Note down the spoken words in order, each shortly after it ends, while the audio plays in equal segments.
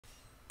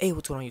Hey,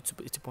 what's going on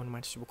YouTube? It's your boy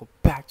Eydis. Welcome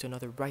back to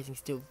another Rising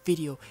Steel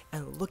video.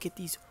 And look at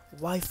these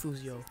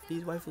waifus, yo.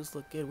 These waifus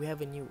look good. We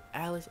have a new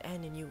Alice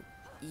and a new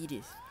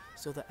Eydis.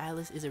 So the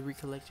Alice is a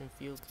recollection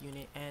field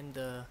unit, and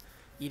the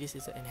Eydis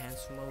is an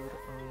enhanced mode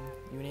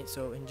unit.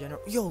 So in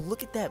general, yo,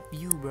 look at that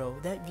view, bro.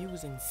 That view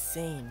is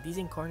insane. These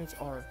incarnates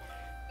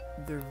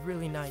they're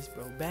really nice,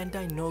 bro.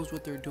 Bandai knows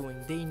what they're doing.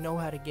 They know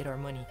how to get our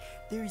money.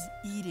 There's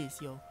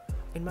Eydis, yo.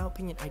 In my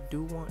opinion, I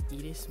do want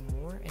Eydis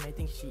more, and I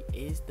think she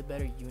is the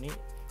better unit.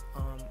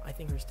 I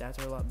think her stats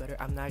are a lot better.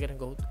 I'm not gonna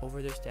go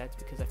over their stats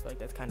because I feel like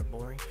that's kind of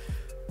boring.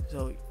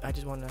 So I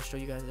just wanted to show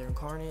you guys their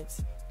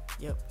incarnates.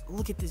 Yep,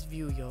 look at this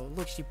view, yo.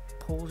 Look, she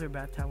pulls her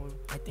bath towel.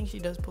 I think she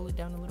does pull it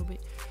down a little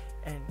bit.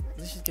 And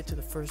let's just get to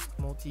the first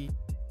multi.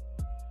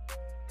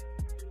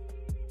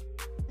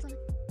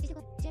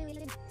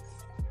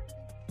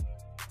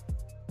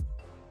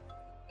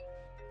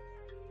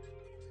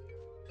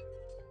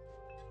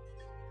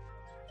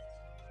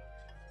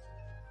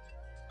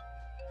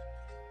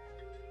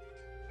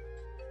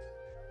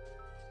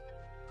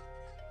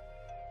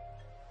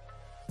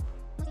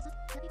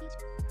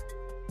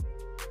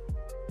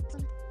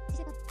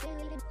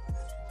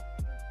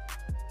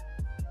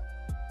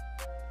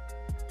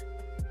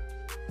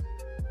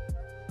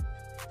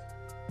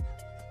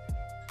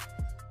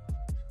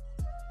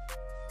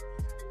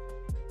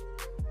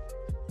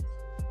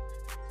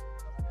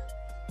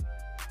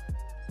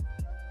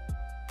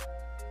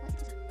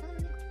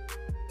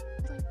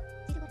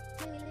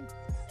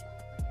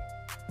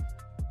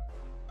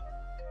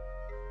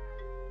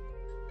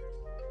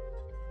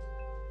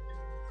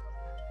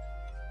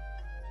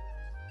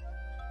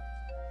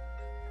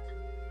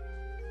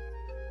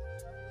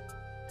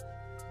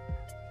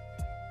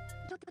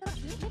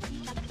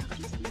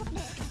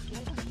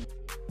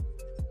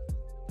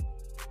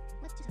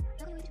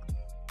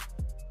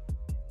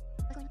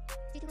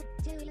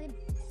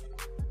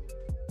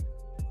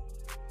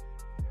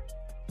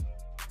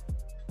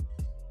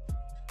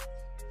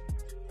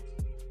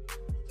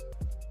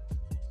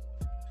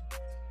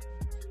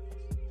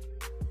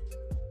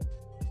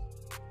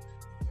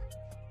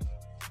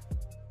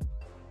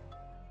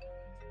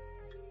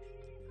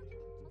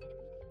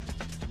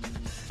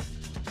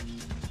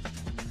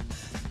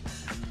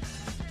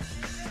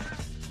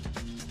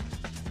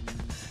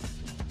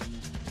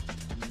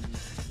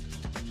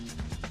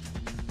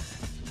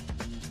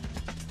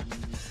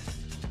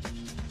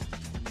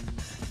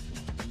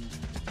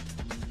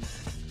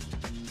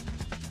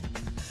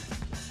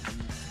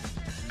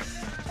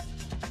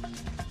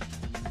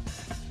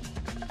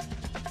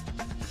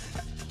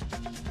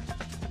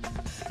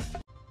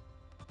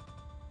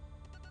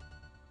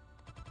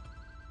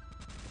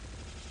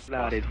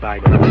 Started by